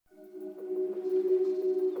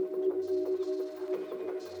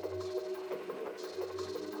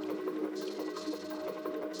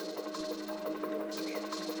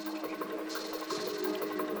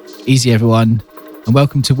Easy everyone, and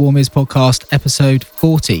welcome to Warm Ears Podcast episode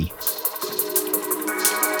 40.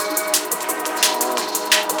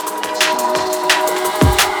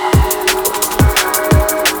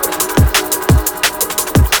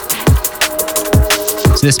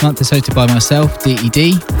 So this month is hosted by myself,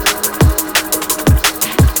 DED.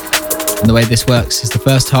 And the way this works is the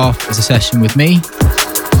first half is a session with me.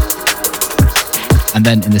 And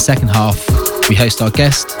then in the second half, we host our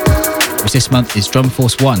guest, which this month is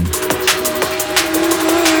Drumforce One.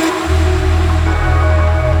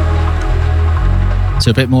 So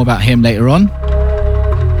a bit more about him later on.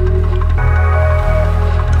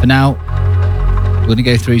 For now, we're going to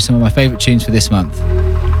go through some of my favourite tunes for this month.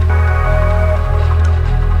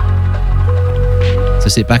 So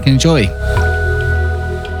sit back and enjoy.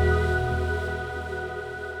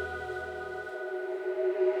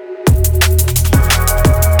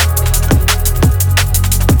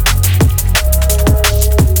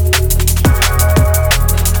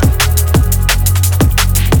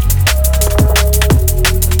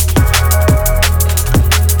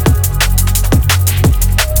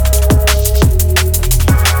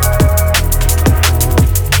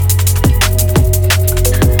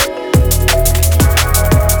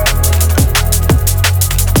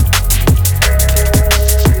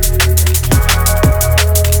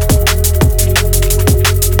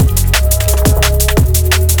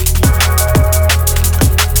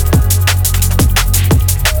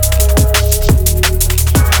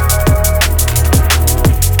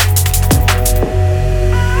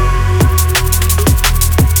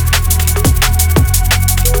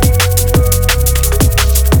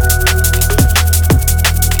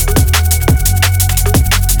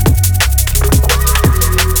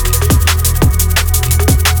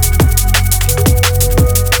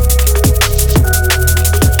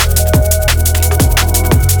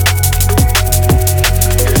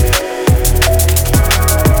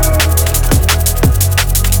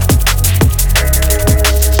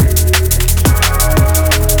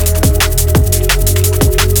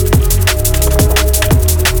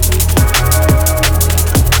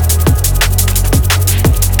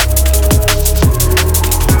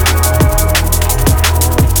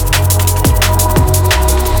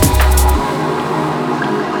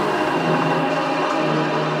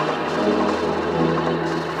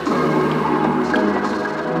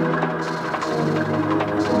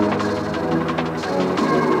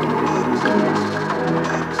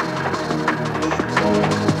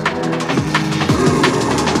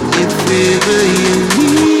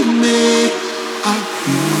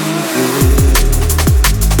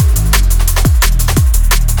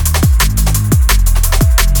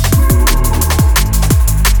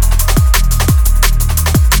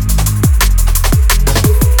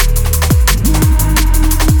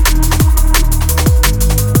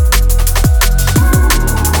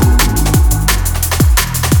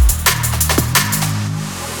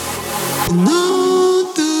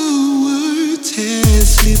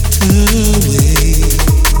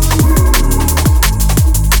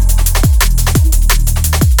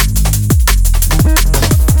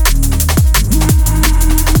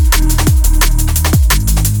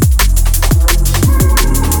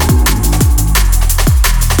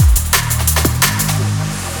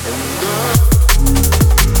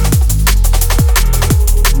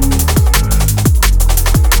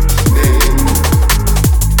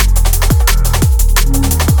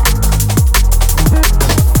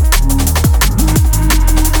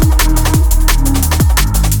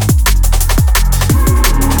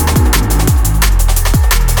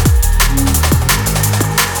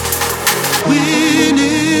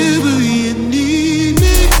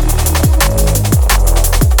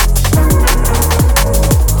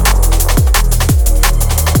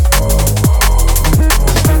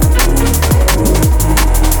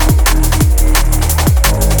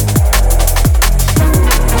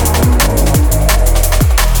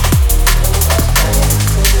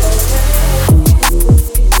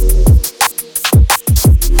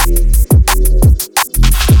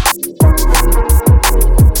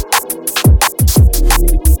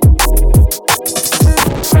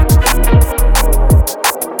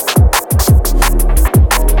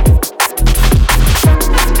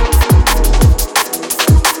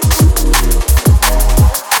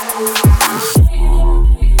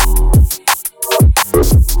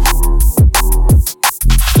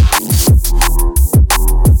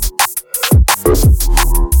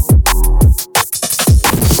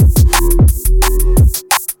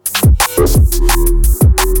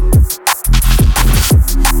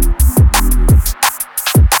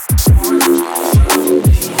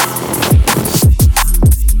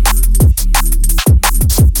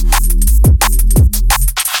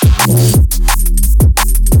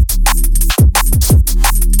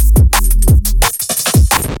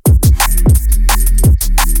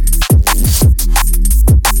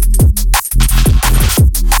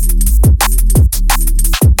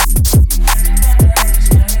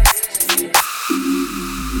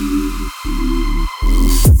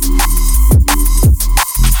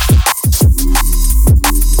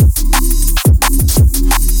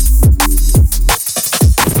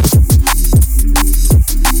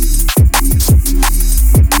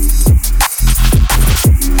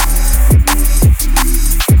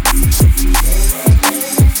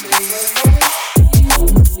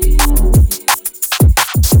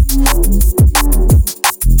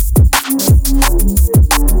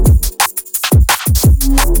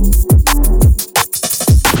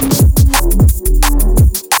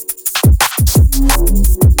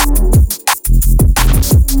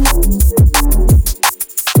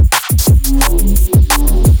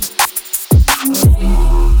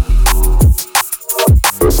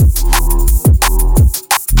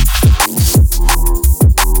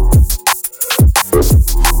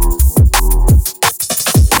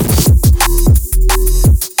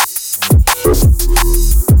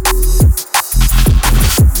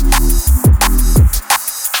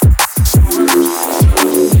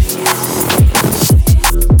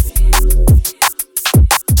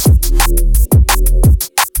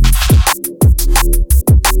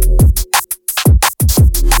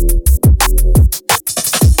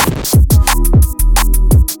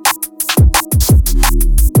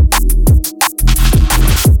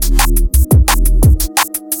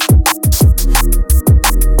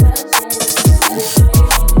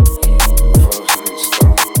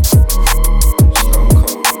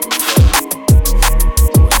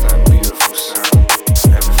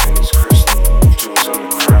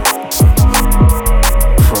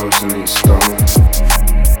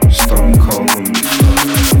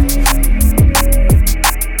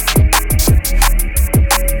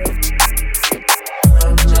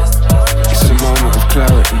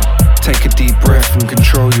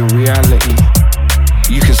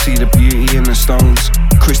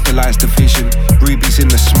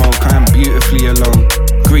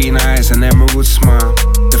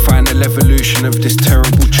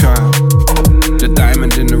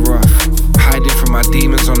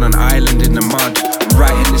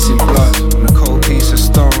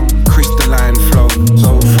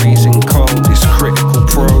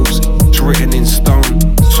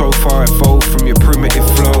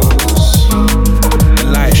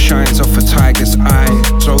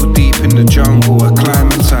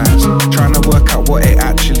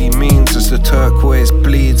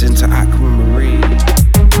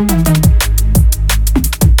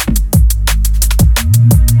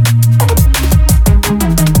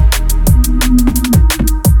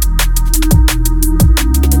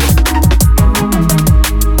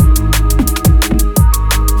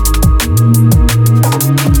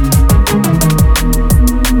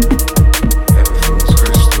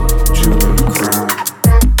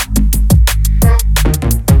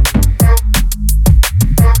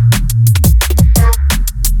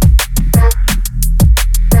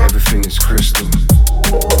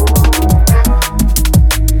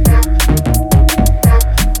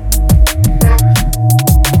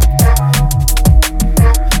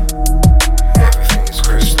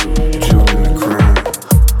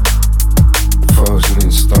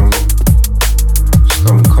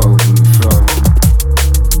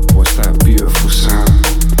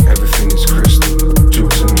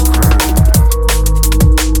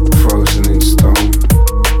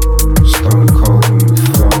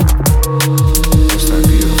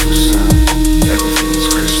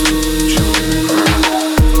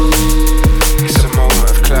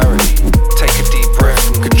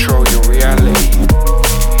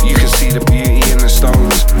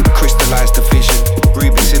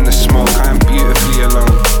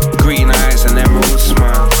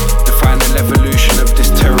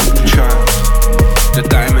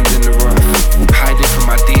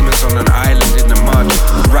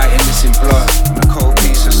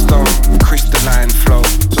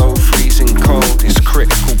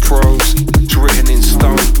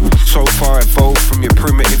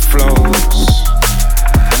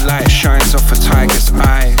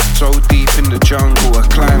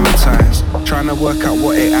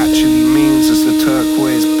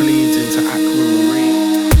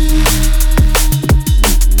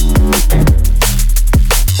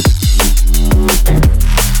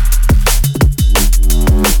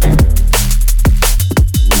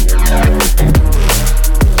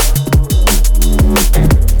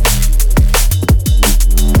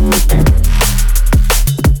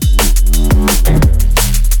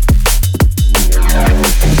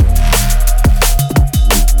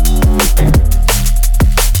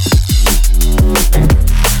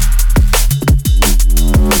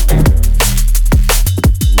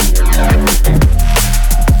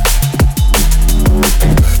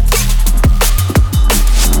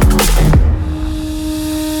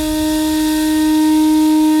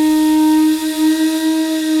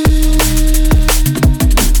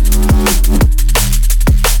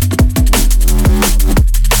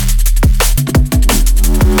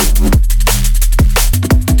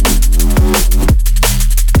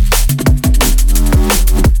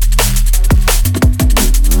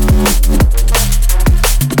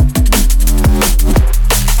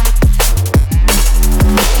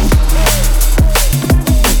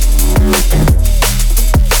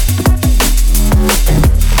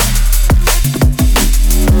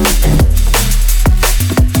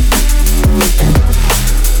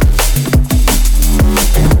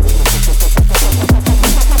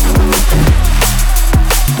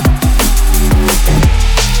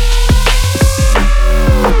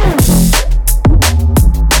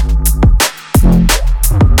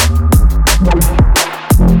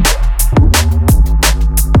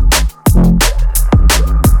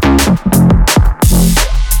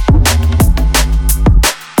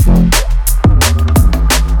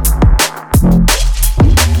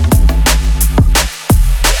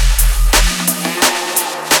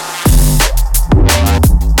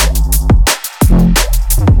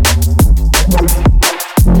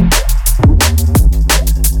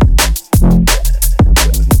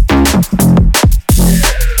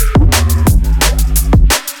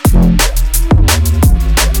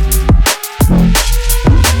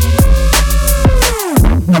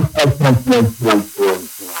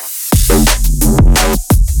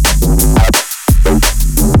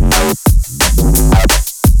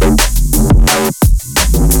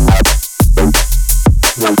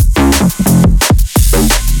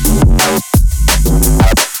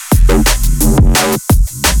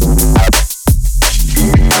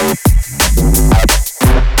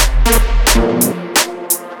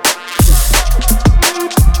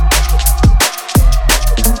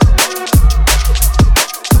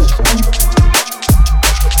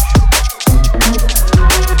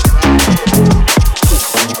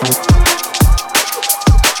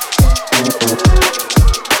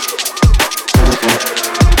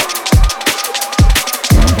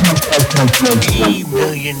 $3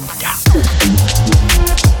 million.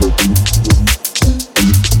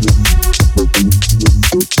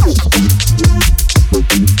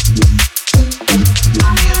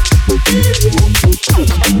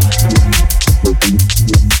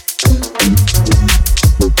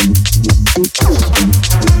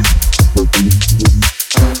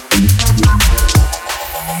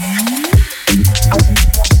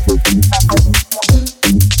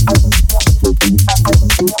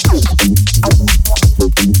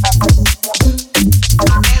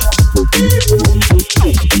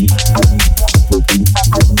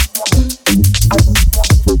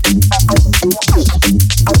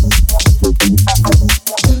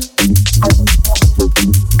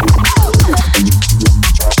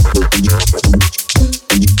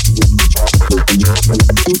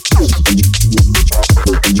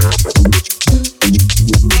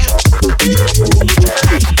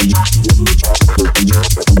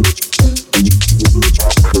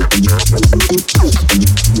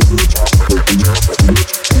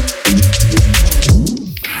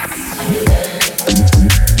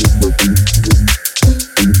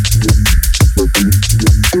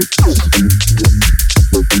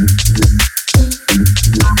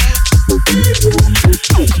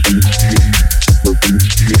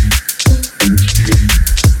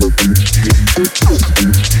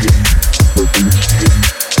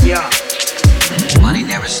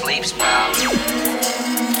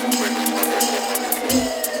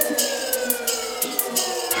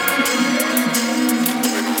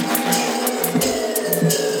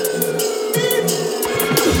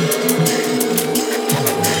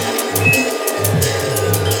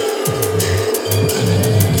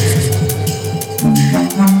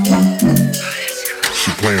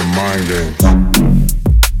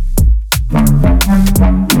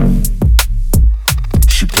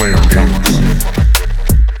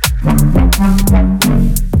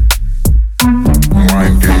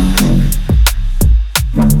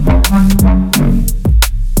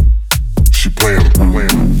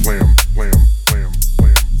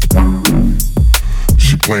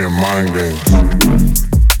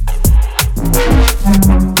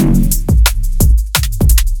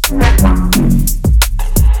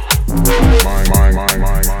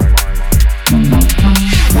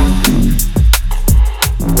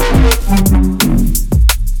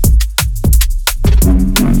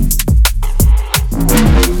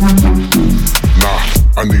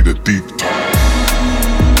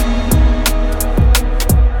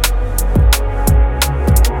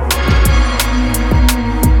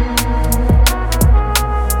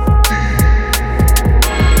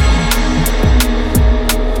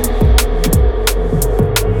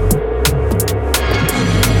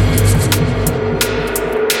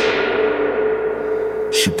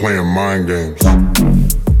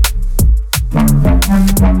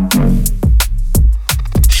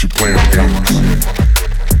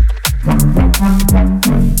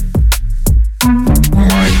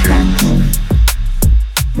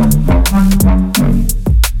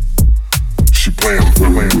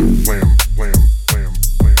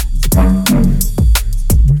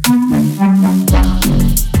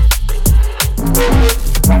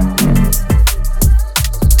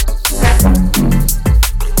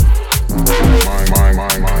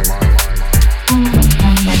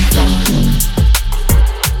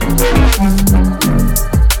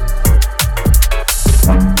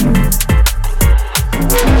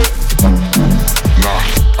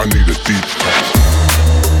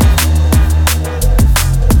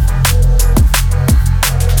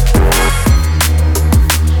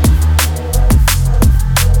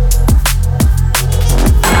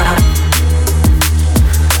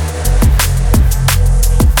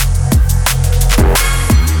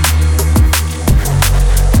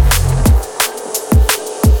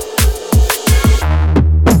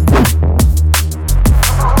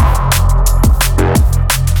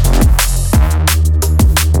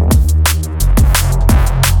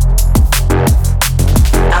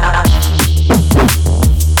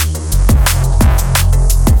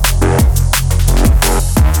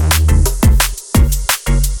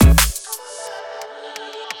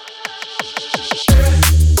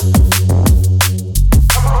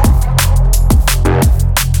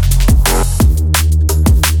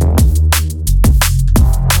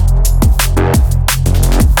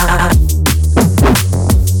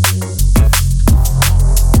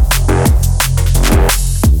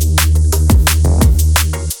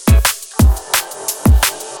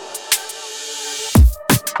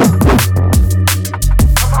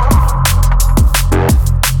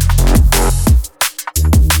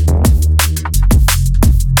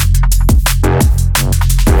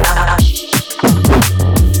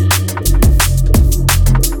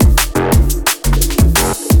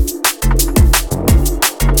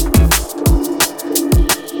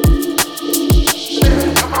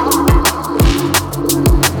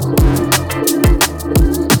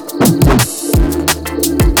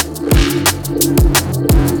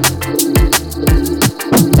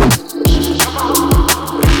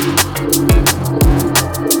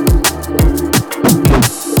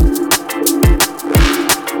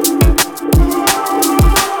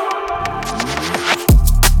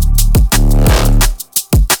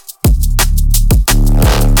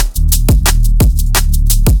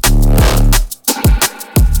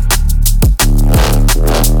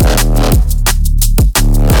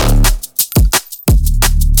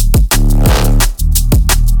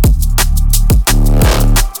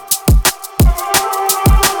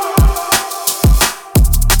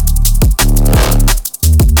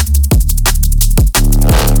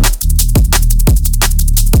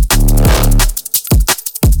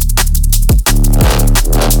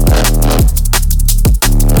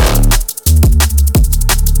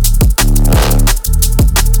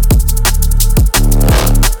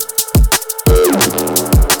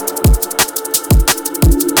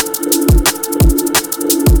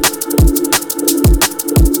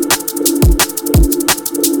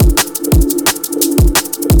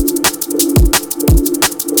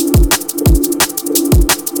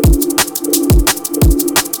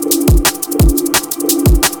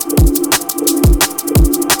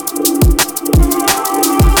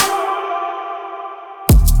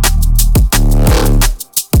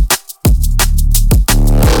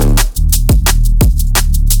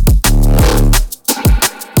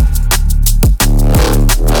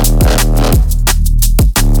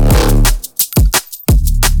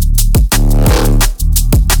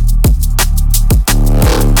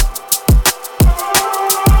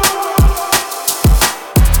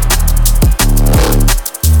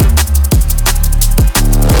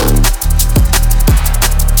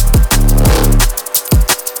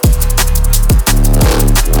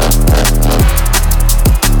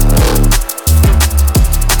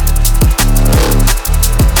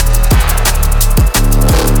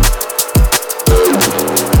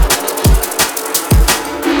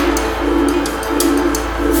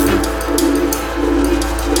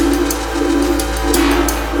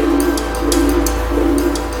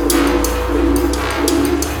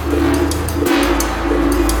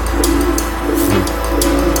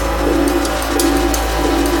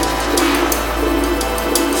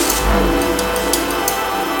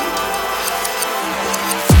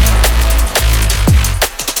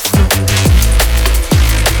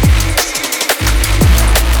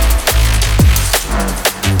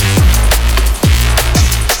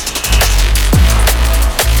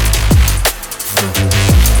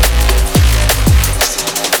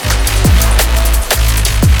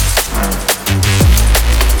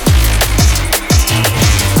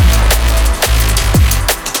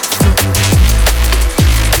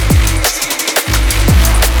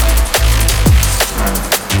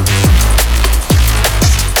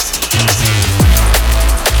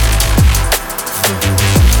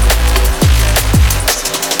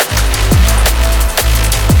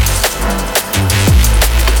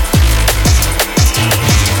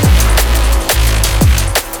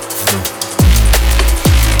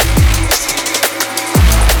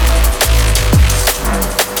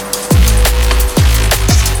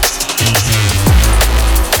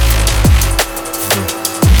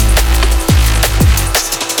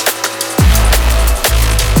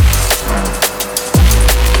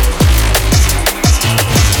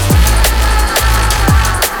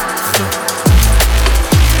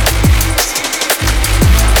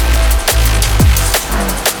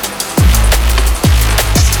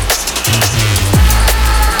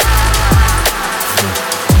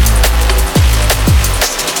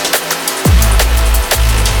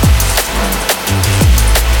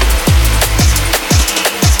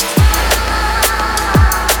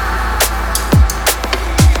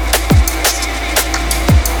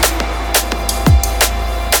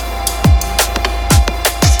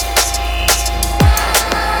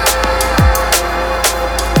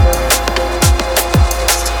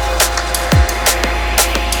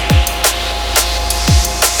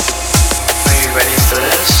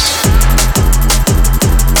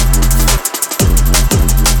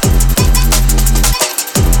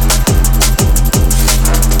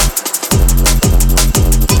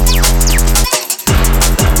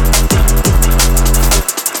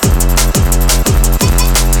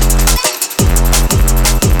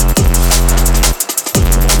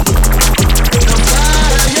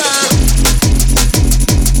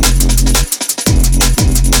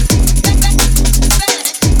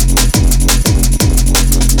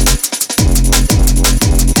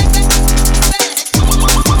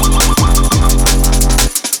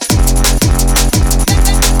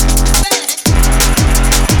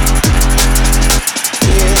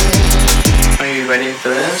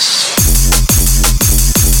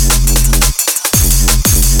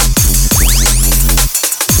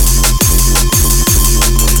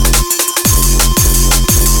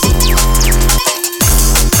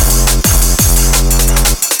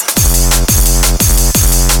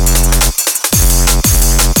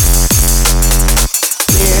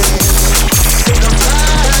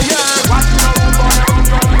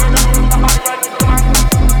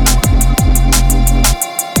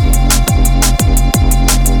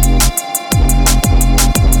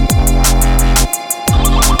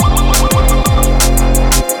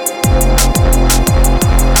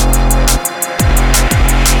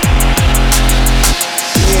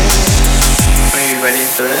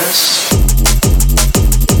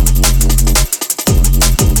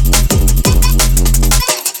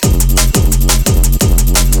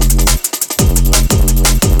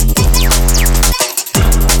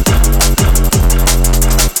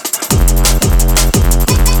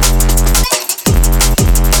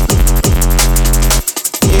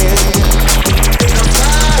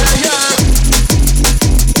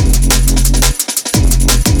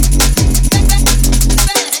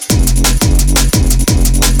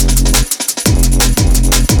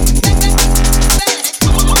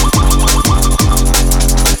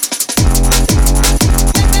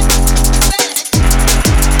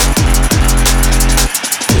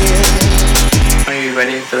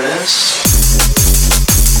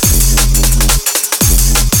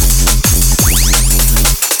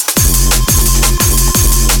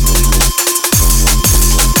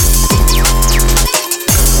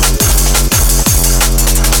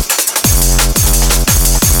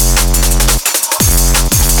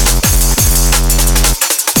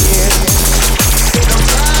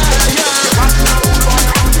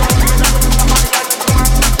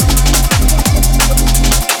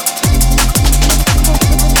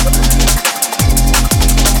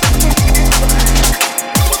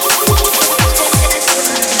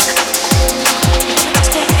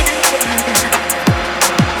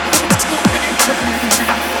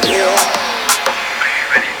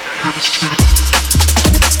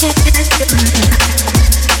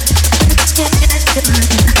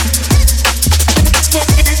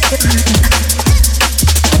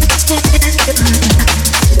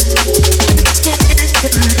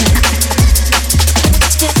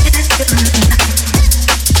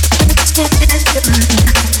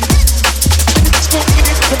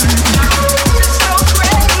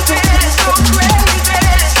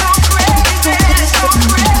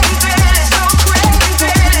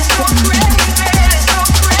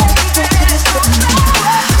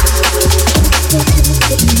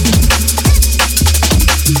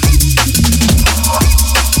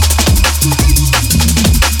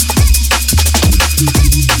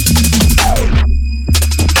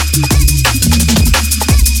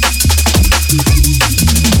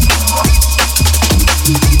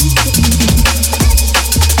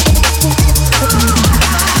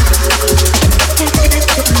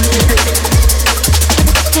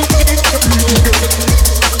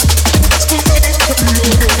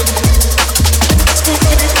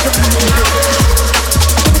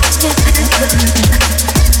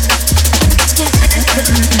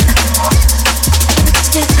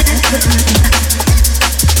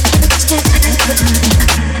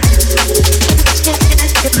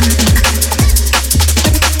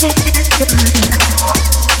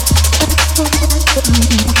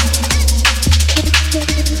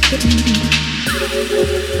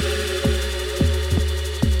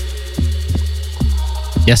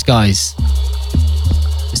 Yes, guys,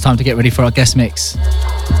 it's time to get ready for our guest mix.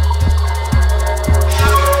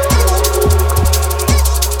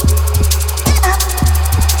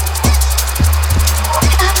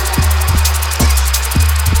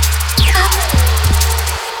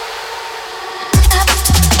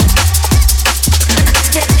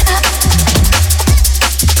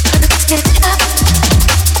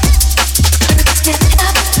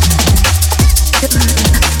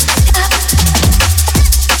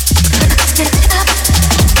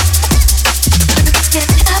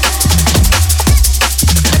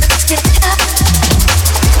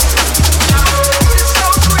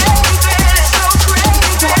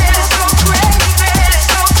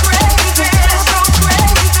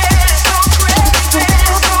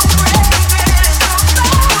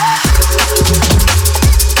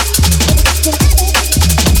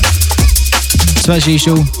 So as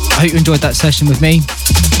usual, I hope you enjoyed that session with me.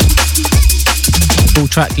 The full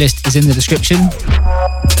track list is in the description,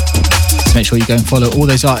 so make sure you go and follow all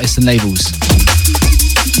those artists and labels.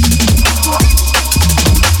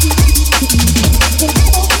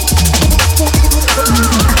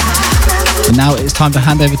 And now it's time to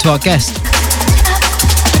hand over to our guest.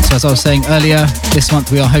 So as I was saying earlier, this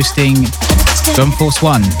month we are hosting Drumforce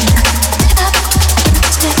One.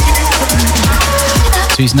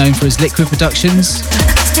 So he's known for his Liquid productions,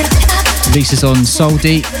 releases on Soul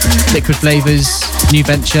Deep, Liquid Flavors, New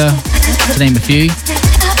Venture, to name a few.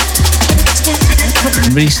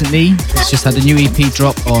 And recently, he's just had a new EP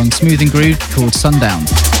drop on Smooth and Groove called Sundown.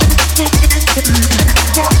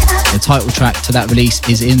 The title track to that release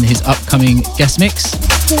is in his upcoming guest mix.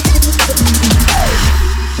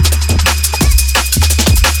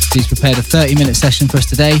 He's prepared a 30-minute session for us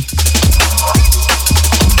today,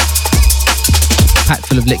 packed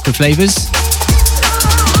full of liquid flavours.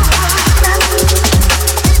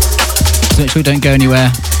 So make sure you don't go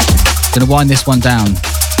anywhere. I'm going to wind this one down.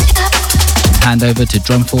 Hand over to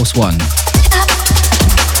Drumforce One.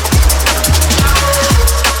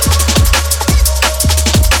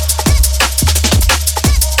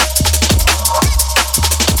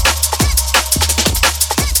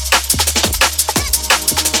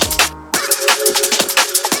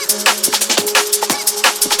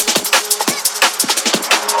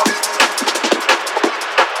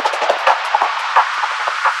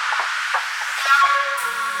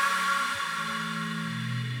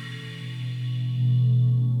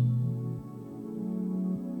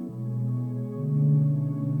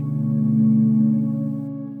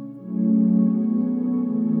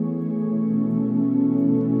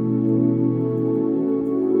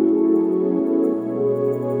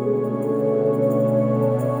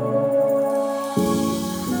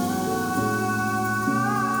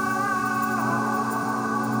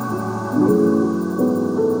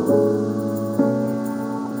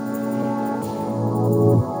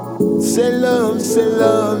 say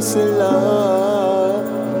love, say love.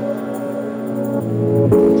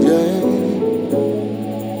 Yeah.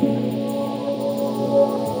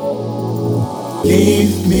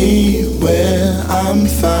 Leave me where I'm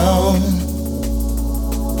found.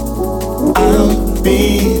 I'll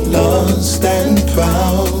be lost and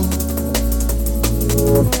proud.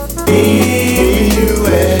 Be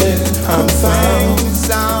where I'm found.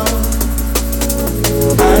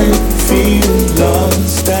 I feel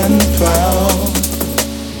lost and proud.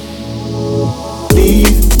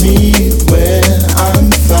 Leave me where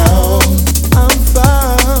I'm found. I'm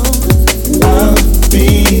found. I'll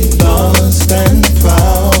be lost and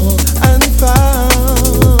proud. And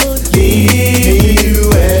proud. Leave me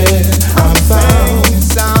where I'm found.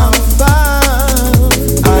 I'm found.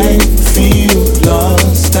 I feel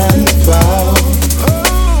lost and proud.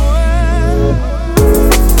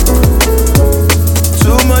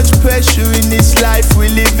 Too much pressure in this life we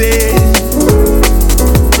live in.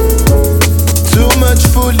 Too much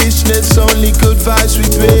foolishness, only good vibes we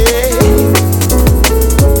bring.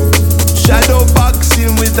 Shadow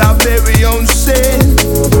boxing with our very own sin.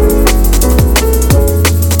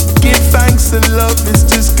 Give thanks and love, it's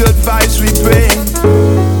just good vibes we bring.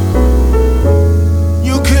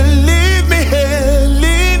 You can leave me here,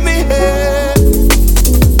 leave me here.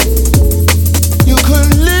 You can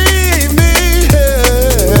leave me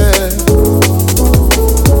here.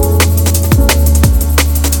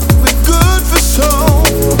 We're good for soul.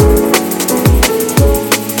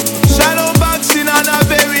 Shadow boxing on our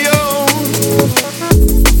very own.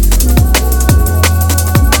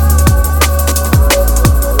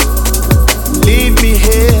 Leave me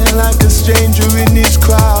here like a stranger in this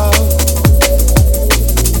crowd.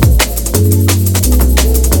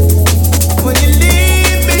 When you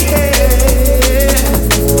leave me here,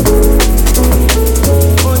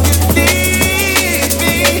 when you leave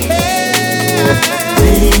me here,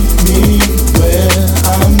 leave me where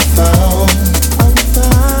I'm found. I'm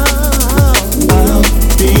found. I'll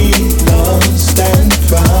be lost and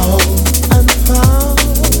proud. I'm proud.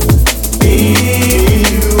 Be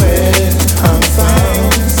where I'm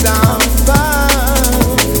found. I'm found.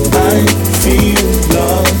 I feel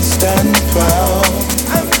lost and proud.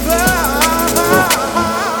 I'm proud.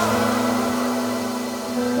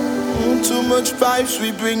 Too much vibes we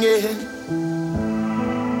bring in.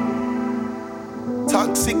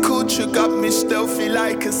 Toxic culture got me stealthy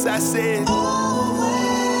like assassin.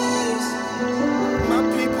 My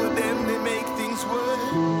people, them, they make things work.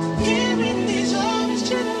 Hearing these arms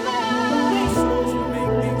to the light.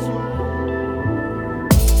 Make things work.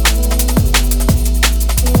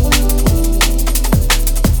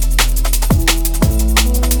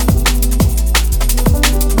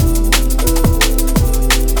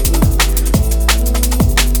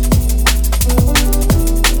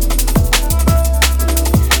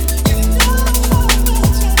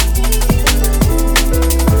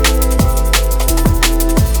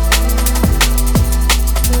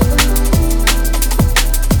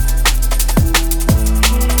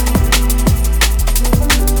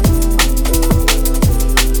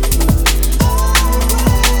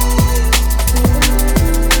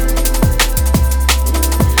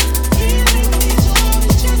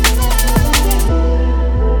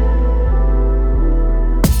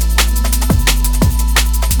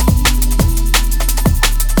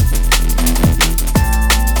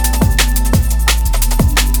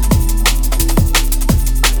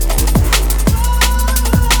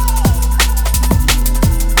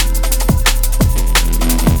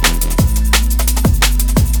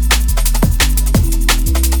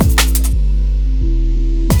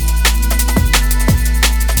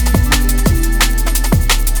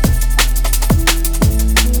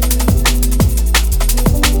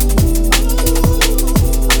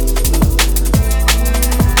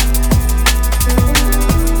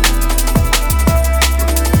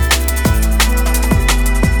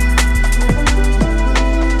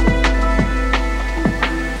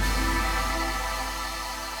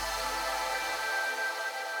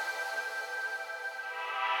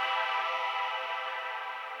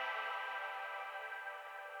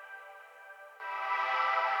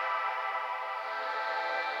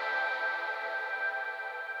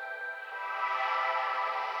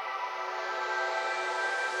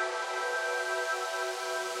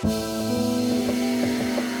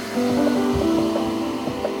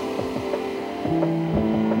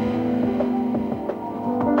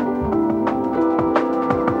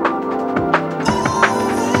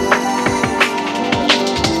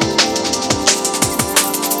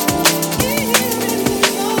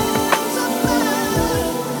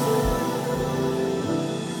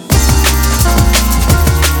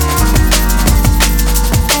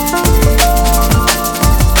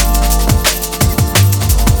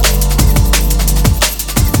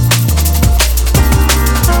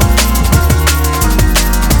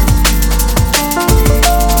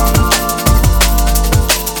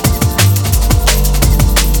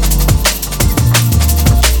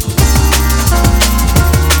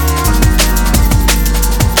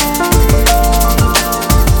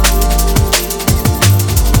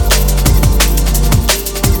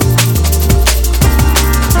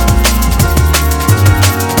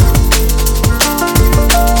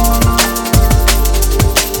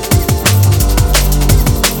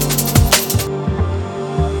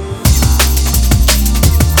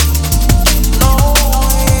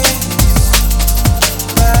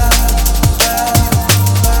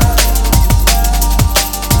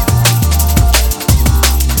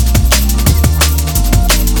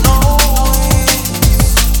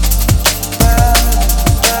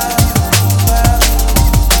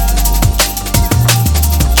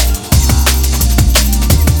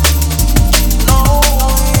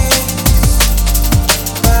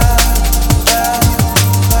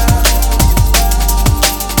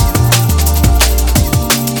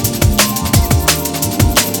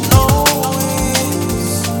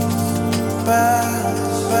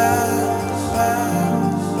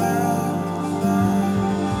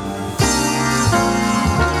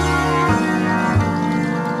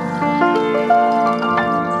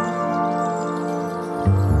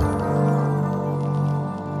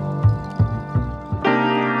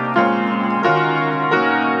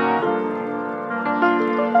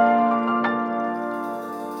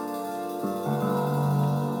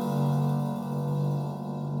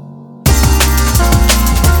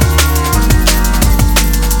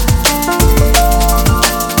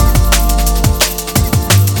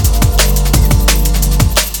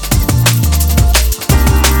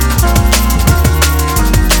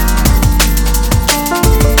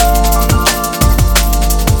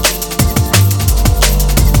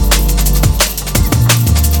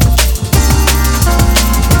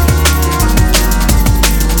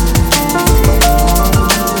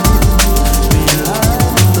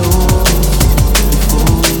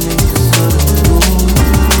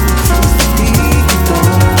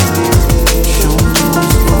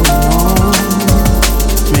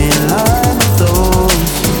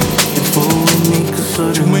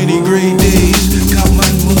 Too many great days, got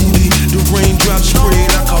man moody. The raindrops spray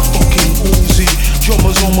like a fucking Uzi.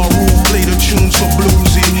 Drummers on my roof play the tunes so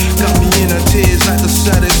bluesy. Got me in a tears like the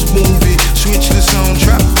saddest movie. Switch the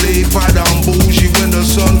soundtrack, play fire down bougie. When the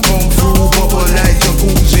sun come through, bubble like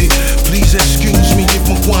jacuzzi. Please excuse me if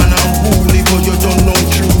my guan unruly, but you don't know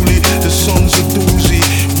truly. The sun's a doozy,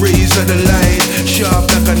 rays of the light, sharp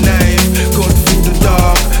like a knife. Cut through the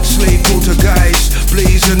dark, slave poltergeist,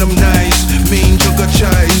 blazing them nice. Main jug of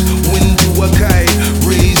chives, wind to a kite,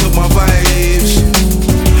 raise up my vibes.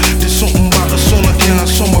 There's something about the sun I can't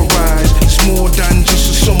summarize. It's more than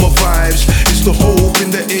just the summer vibes. It's the hope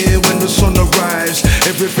in the air when the sun arrives.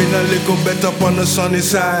 Everything a little better on the sunny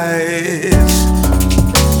side.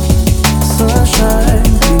 Sunshine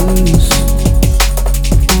blues.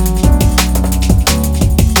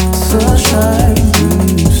 Sunshine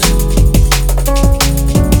blues.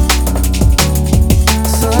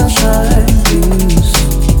 Sunshine blues.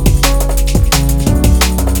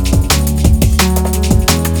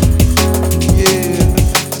 Yeah,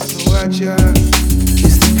 watch out.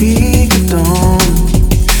 It's the peak of dawn.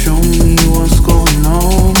 Show me what's going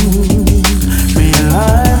on.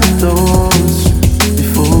 Realign the thoughts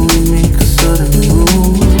before we make a sudden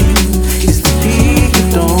move. It's the peak of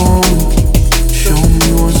dawn. Show me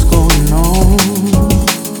what's going on.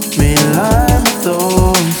 Realign the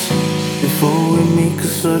thoughts before we make a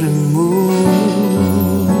sudden move.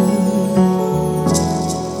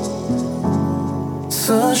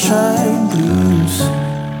 Sunshine blues.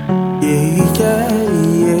 Yeah, yeah,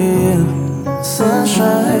 yeah.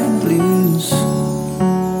 Sunshine blues.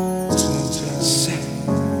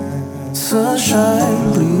 Sunshine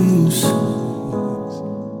blues.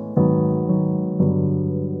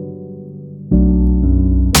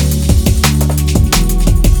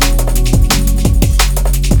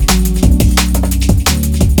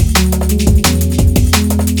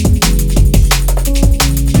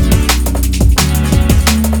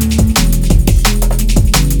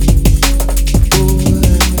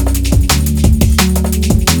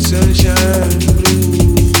 Sunshine blue.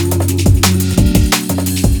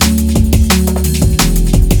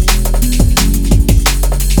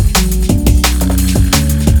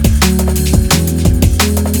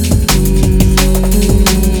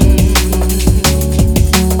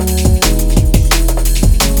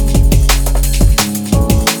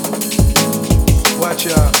 Watch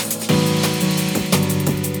out.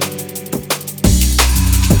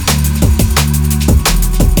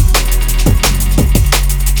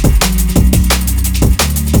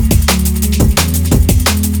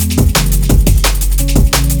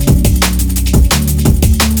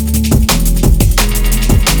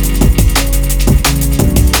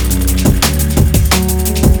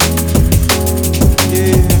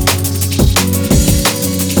 Yeah.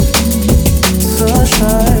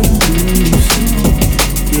 Sunshine blues.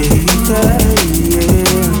 Yeah,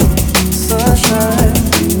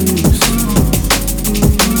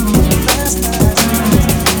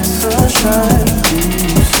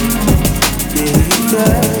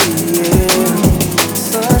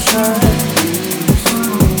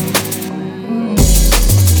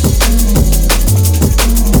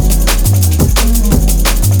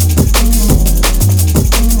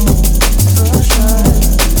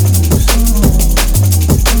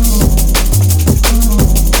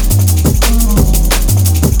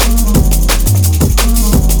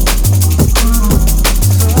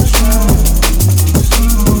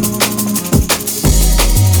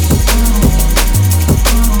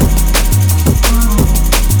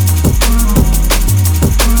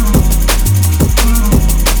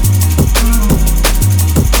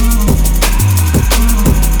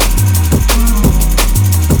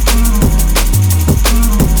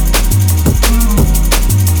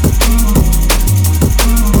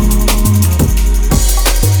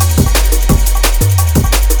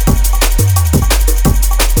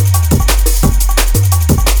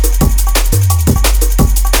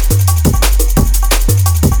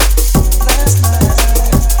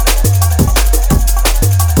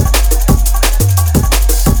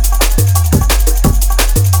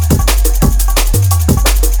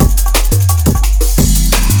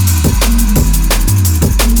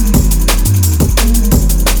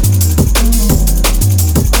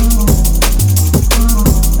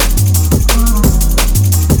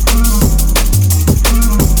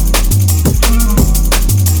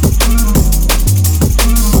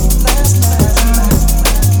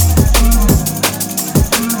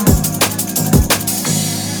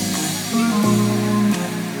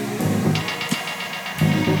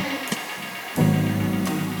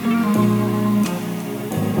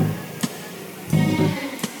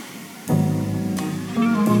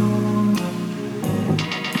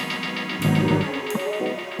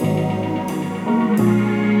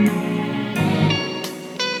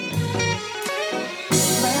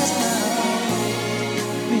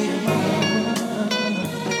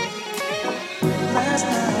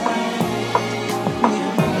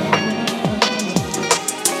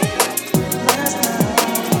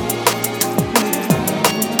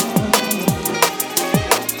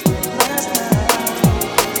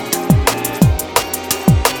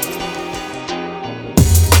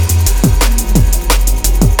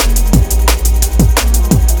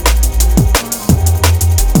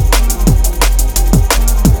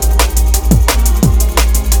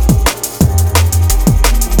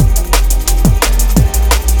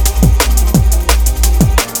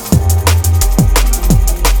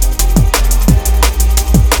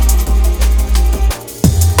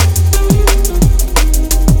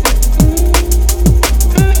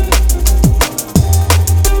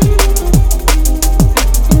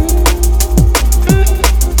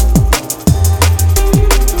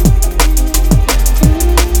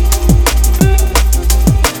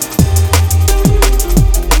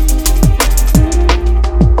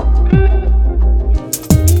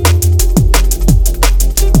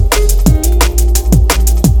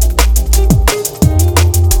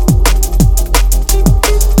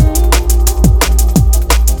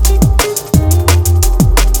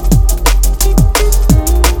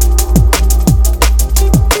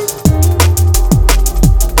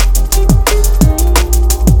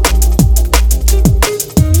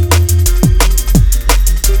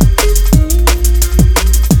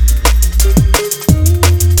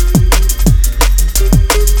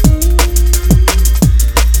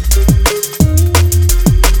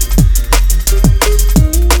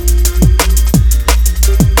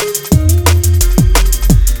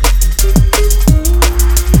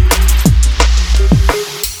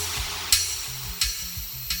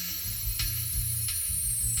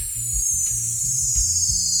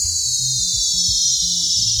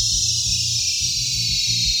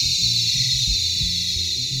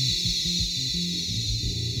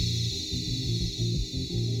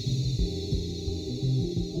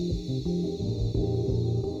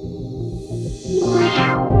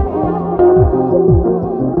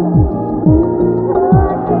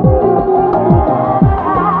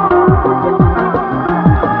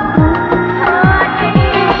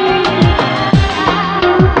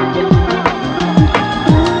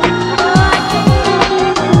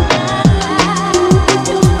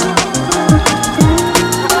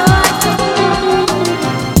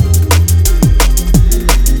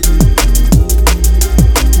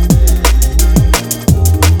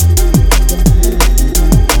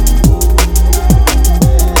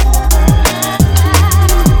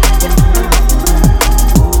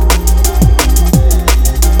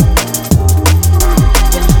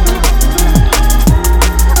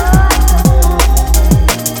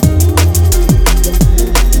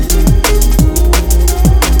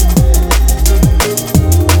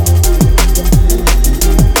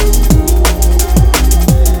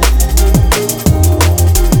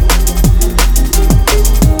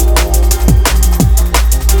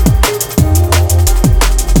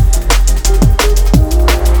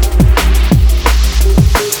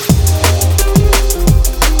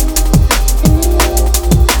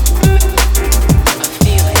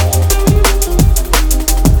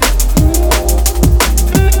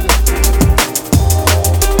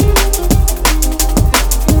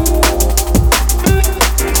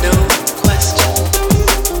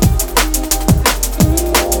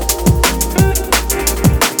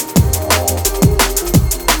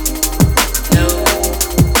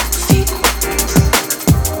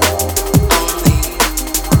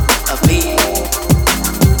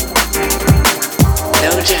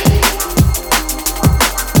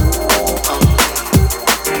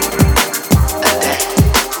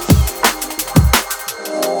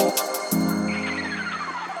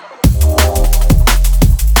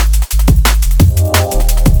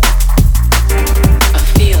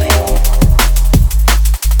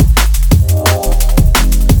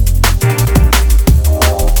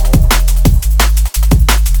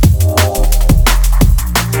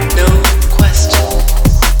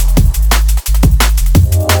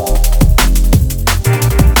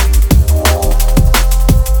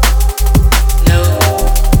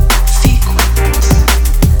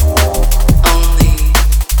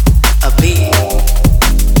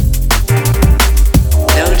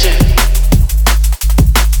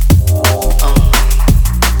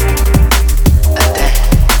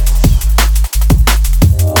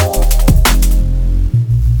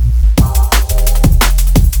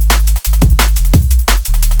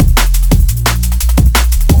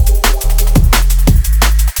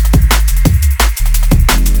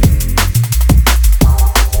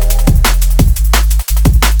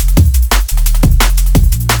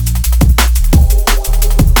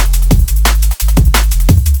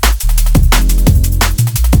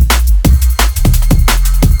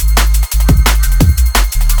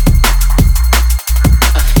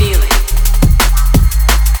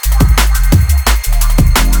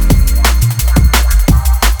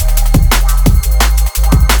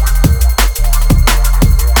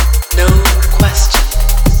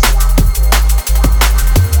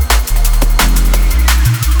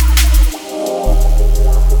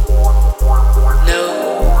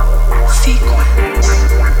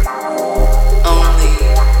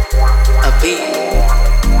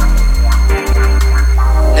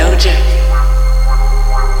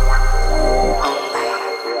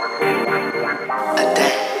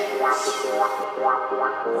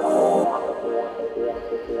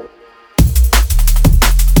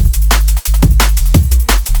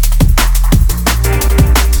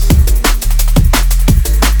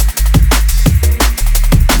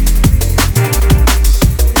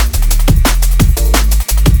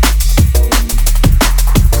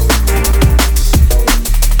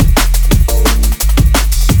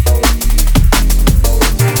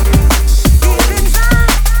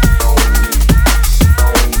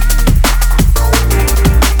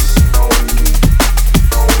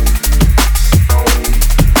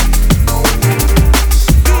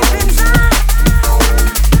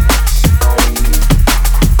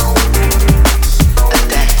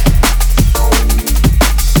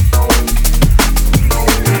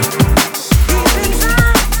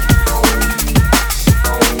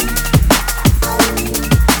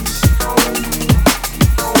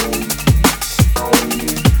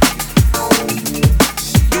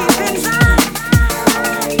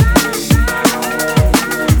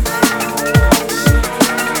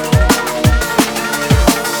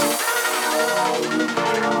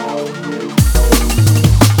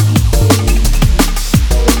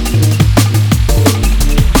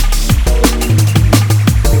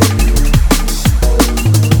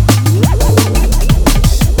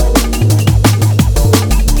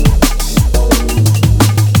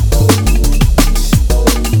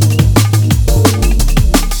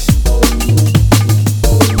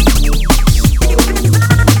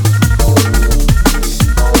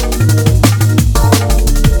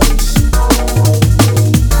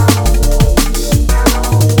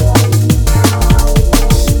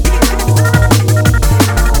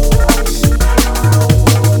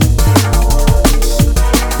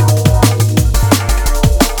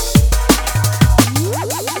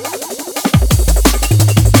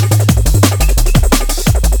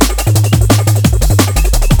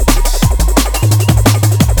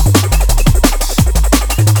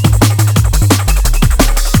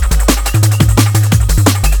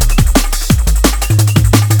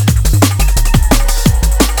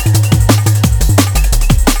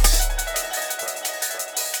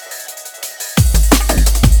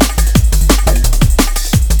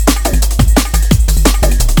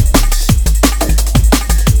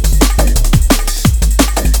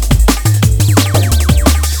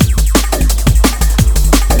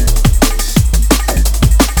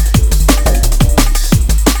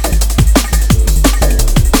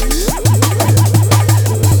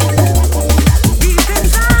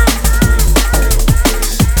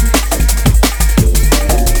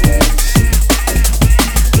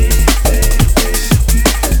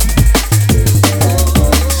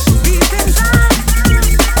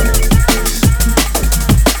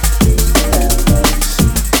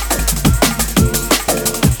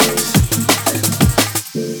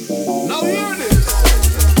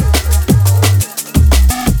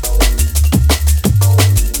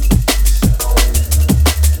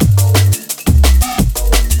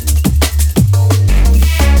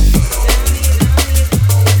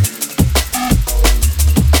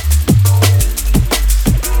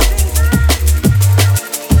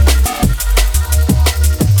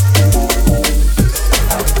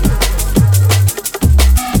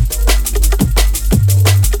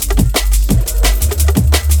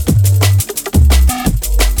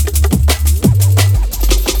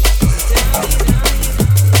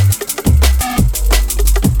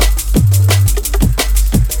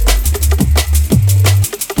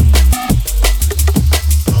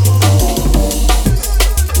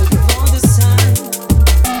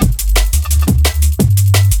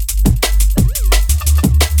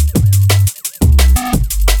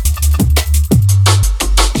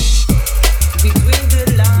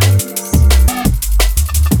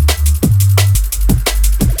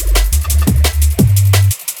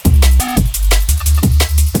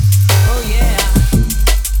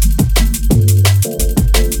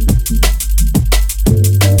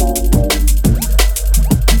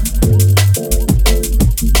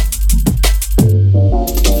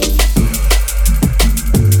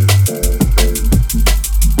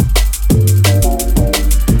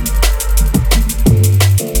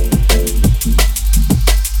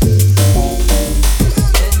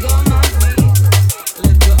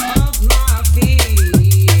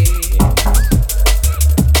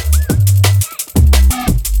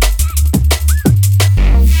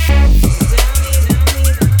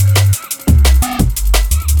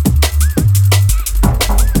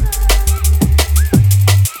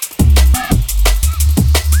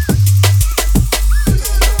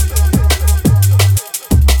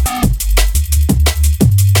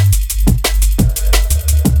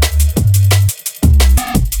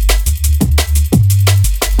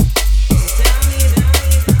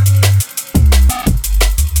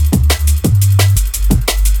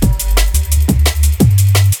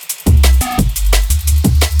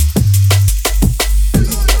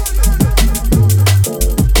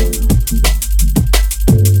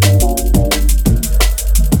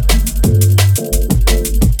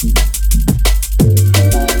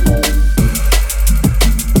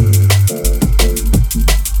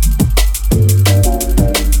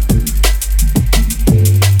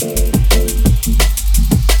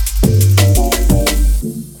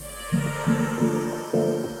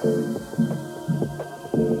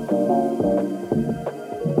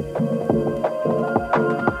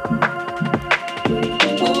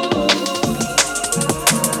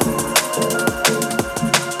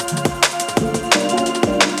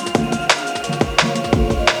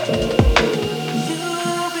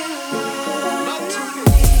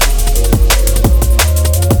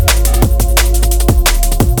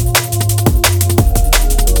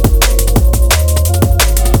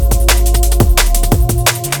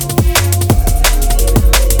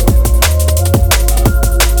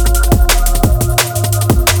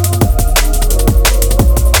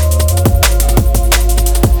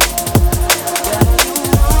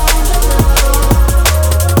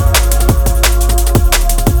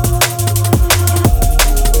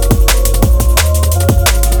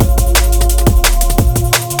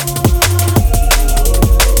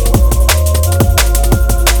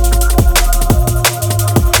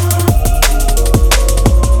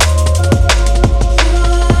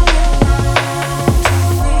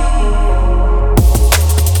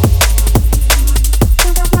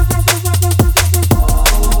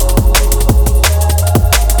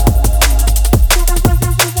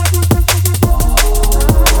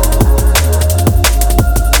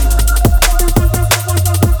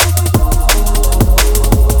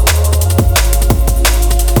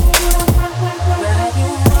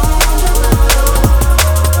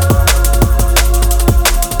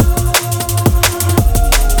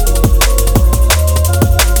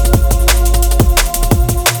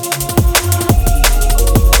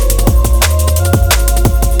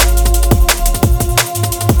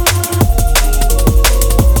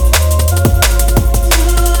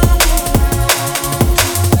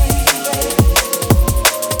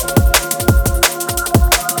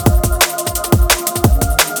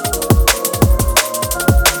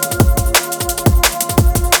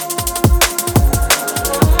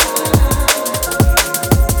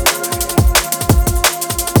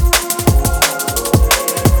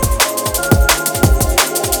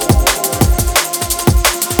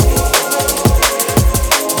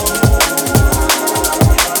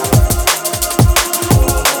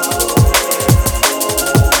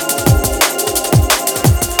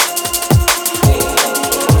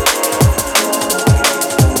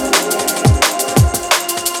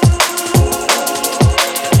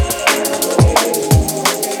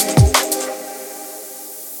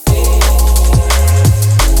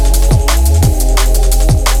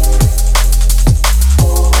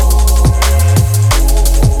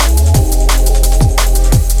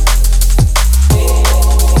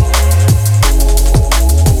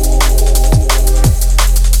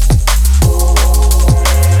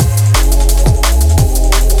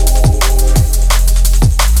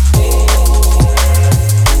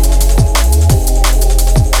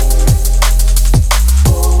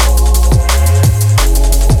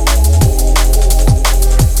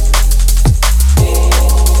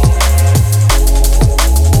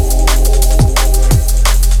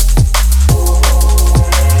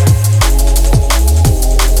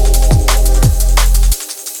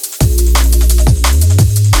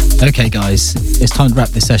 Okay, guys, it's time to wrap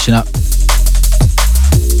this session up.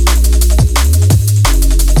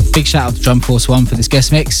 Big shout out to Drum Force One for this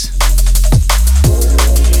guest mix.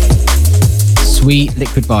 Sweet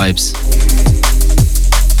liquid vibes.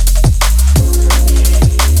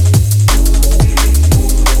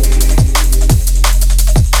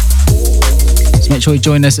 So make sure you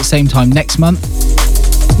join us at the same time next month.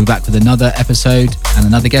 We'll be back with another episode and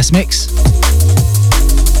another guest mix.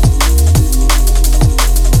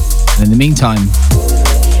 And in the meantime,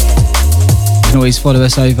 you can always follow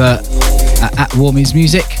us over at Warmies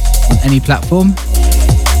Music on any platform.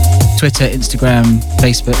 Twitter, Instagram,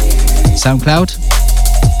 Facebook, SoundCloud.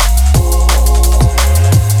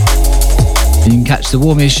 And you can catch the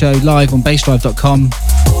Warmies show live on bassdrive.com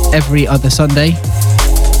every other Sunday,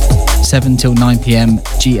 7 till 9 PM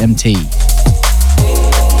GMT.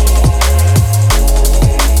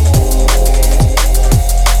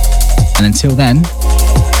 And until then,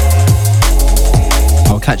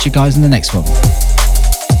 I'll catch you guys in the next one.